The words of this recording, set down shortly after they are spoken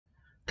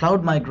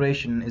Cloud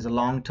migration is a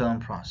long-term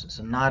process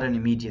and not an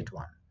immediate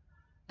one.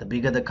 The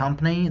bigger the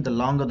company, the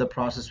longer the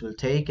process will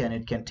take, and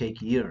it can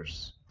take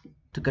years.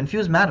 To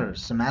confuse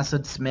matters, some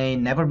assets may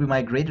never be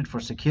migrated for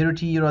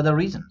security or other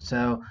reasons,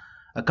 so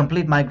a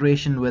complete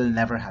migration will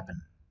never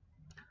happen.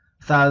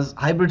 Thus,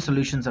 hybrid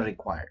solutions are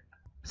required.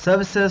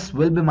 Services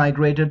will be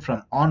migrated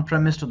from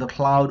on-premise to the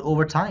cloud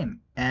over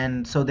time,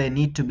 and so they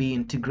need to be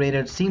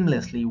integrated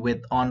seamlessly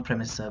with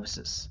on-premise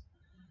services.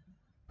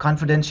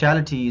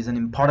 Confidentiality is an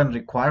important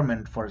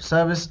requirement for a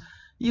service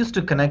used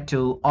to connect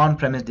to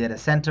on-premise data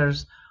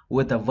centers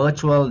with a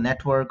virtual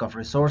network of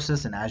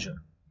resources in Azure.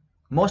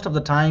 Most of the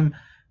time,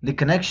 the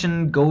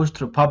connection goes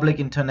through public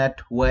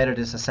internet where it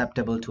is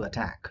susceptible to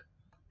attack.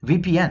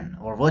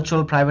 VPN, or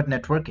virtual private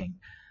networking,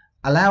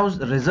 allows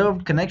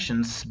reserved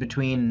connections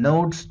between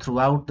nodes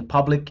throughout the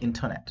public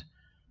internet.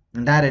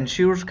 And that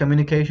ensures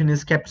communication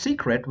is kept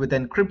secret with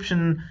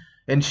encryption,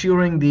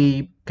 ensuring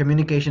the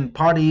communication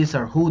parties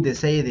are who they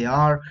say they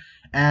are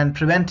and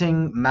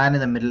preventing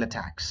man-in-the-middle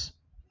attacks.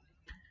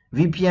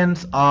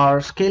 VPNs are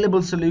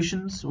scalable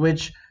solutions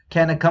which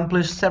can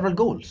accomplish several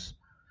goals.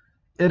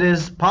 It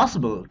is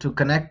possible to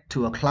connect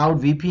to a cloud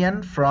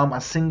VPN from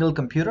a single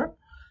computer,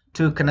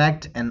 to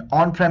connect an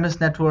on-premise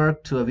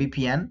network to a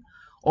VPN,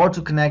 or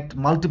to connect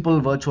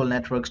multiple virtual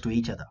networks to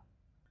each other.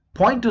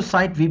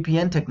 Point-to-site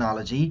VPN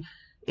technology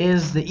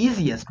is the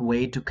easiest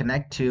way to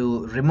connect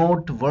to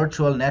remote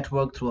virtual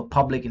network through a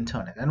public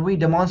internet, and we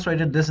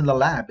demonstrated this in the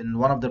lab in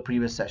one of the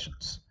previous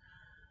sessions.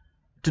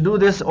 To do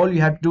this, all you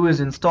have to do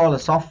is install a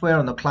software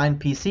on the client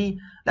PC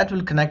that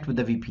will connect with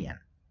the VPN.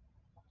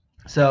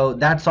 So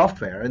that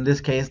software, in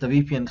this case the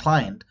VPN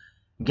client,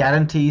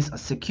 guarantees a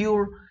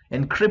secure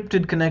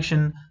encrypted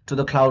connection to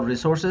the cloud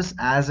resources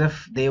as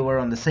if they were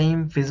on the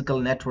same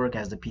physical network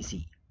as the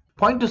PC.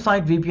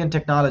 Point-to-site VPN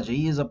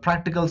technology is a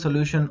practical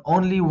solution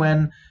only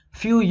when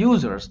few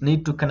users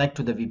need to connect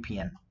to the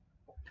VPN.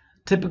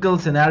 Typical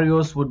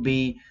scenarios would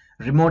be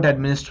remote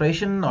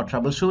administration or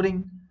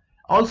troubleshooting.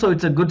 Also,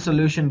 it's a good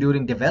solution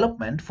during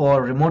development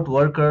for remote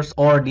workers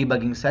or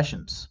debugging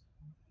sessions.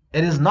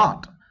 It is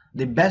not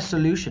the best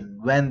solution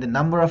when the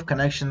number of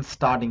connections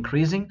start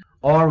increasing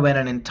or when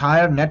an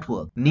entire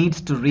network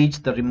needs to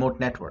reach the remote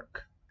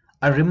network.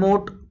 A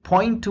remote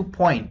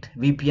point-to-point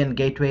VPN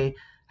gateway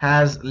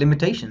has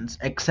limitations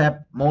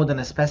except more than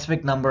a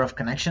specific number of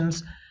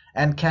connections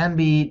and can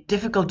be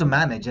difficult to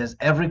manage as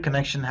every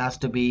connection has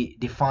to be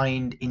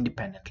defined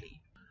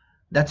independently.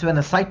 That's when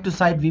a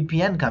site-to-site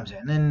VPN comes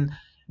in, and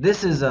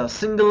this is a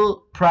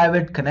single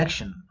private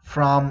connection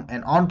from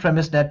an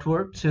on-premise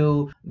network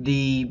to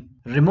the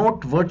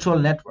remote virtual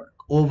network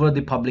over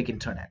the public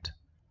internet.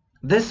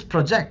 This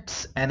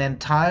projects an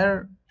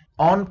entire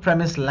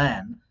on-premise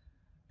LAN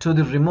to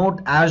the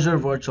remote Azure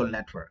virtual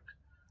network.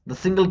 The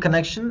single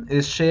connection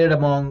is shared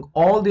among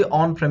all the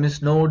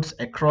on-premise nodes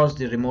across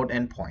the remote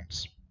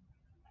endpoints.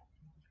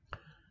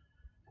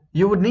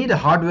 You would need a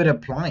hardware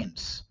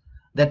appliance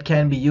that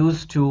can be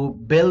used to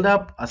build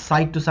up a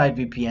site-to-site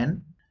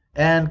VPN.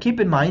 And keep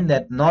in mind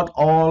that not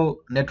all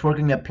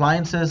networking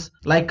appliances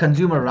like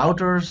consumer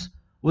routers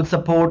would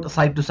support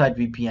site-to-site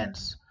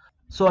VPNs,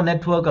 so a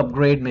network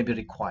upgrade may be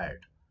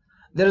required.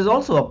 There is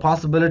also a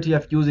possibility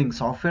of using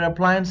software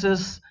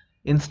appliances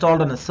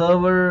installed on a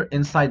server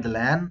inside the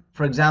LAN.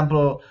 For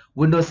example,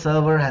 Windows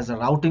Server has a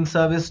routing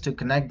service to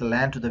connect the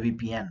LAN to the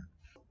VPN.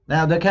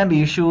 Now, there can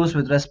be issues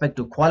with respect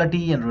to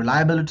quality and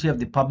reliability of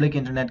the public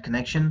internet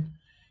connection.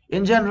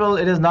 In general,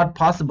 it is not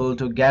possible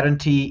to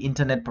guarantee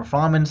internet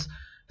performance,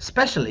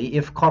 especially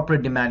if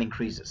corporate demand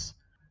increases.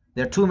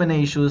 There are too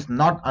many issues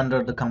not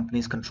under the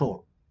company's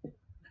control.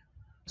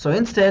 So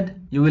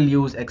instead, you will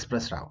use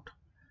ExpressRoute.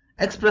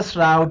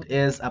 ExpressRoute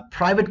is a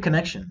private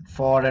connection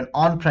for an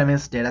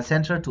on-premise data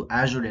center to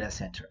Azure data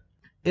center.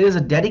 It is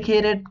a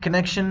dedicated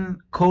connection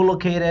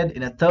co-located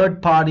in a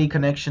third-party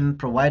connection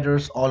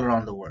providers all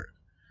around the world.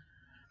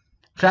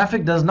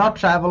 Traffic does not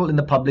travel in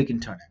the public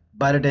internet,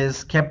 but it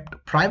is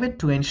kept private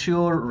to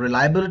ensure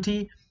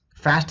reliability,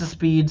 faster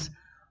speeds,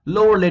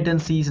 lower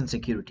latencies, and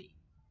security.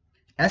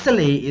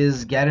 SLA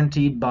is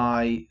guaranteed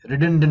by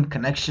redundant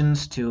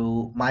connections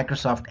to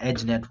Microsoft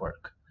Edge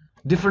network.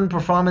 Different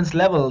performance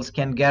levels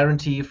can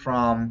guarantee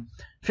from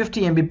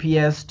 50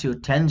 Mbps to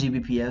 10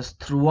 Gbps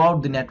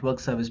throughout the network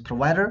service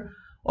provider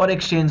or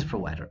exchange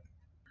provider.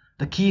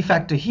 The key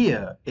factor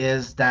here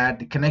is that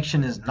the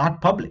connection is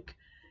not public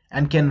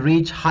and can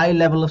reach high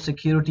level of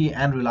security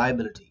and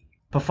reliability.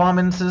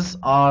 Performances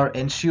are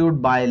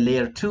ensured by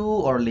layer 2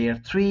 or layer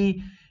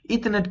 3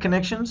 Ethernet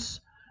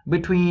connections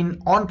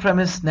between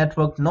on-premise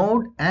network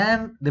node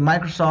and the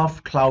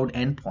Microsoft cloud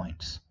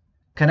endpoints.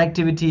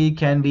 Connectivity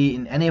can be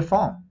in any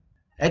form.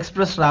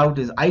 ExpressRoute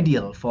is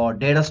ideal for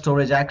data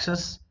storage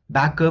access,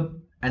 backup,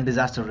 and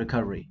disaster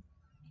recovery.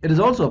 It is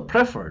also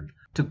preferred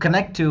to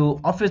connect to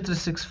Office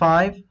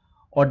 365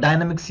 or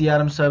dynamic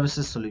CRM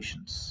services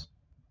solutions.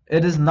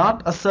 It is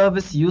not a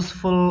service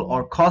useful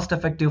or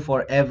cost-effective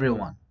for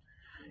everyone.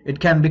 It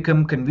can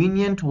become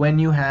convenient when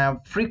you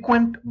have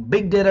frequent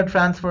big data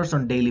transfers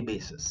on a daily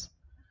basis.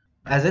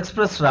 As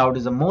ExpressRoute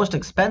is the most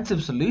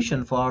expensive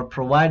solution for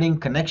providing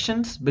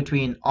connections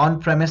between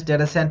on-premise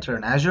data center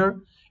and Azure,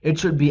 it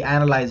should be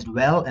analyzed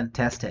well and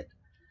tested.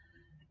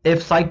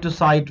 If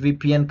site-to-site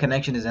VPN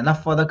connection is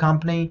enough for the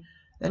company,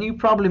 then you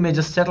probably may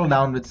just settle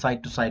down with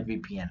site-to-site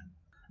VPN.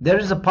 There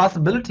is a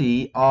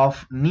possibility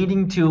of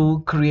needing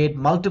to create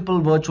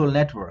multiple virtual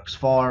networks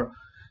for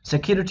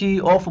security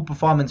or for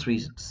performance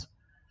reasons.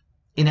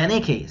 In any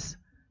case,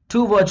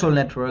 two virtual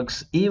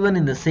networks, even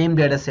in the same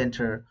data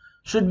center,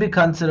 should be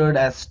considered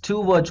as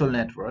two virtual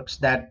networks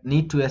that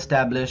need to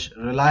establish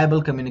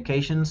reliable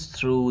communications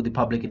through the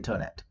public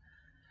internet.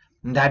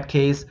 In that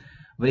case,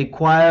 we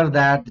require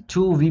that the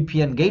two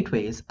VPN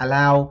gateways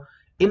allow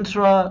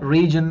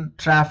intra-region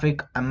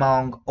traffic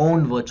among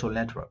own virtual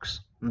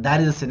networks.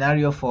 That is a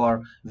scenario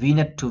for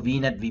VNet to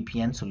VNet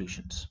VPN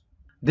solutions.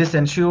 This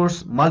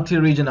ensures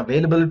multi-region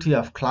availability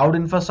of cloud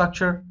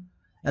infrastructure,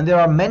 and there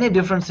are many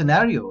different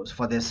scenarios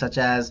for this, such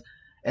as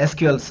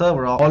SQL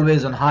Server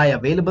always on high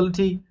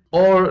availability,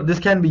 or this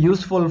can be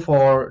useful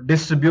for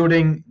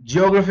distributing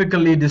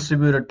geographically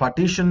distributed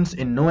partitions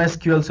in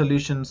NoSQL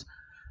solutions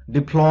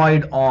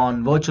deployed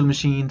on virtual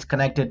machines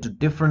connected to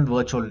different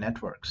virtual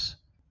networks.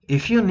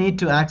 If you need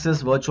to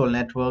access virtual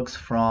networks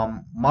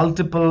from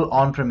multiple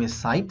on-premise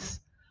sites,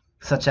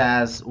 such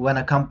as when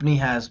a company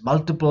has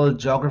multiple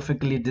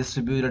geographically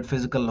distributed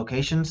physical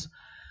locations,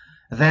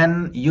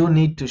 then you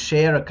need to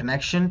share a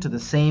connection to the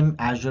same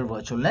Azure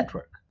virtual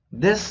network.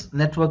 This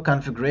network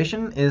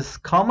configuration is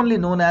commonly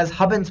known as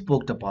hub and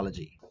spoke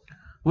topology.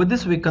 With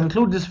this, we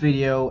conclude this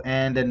video,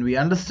 and then we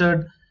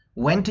understood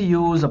when to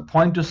use a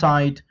point to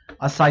site,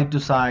 a site to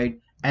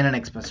site, and an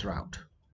express route.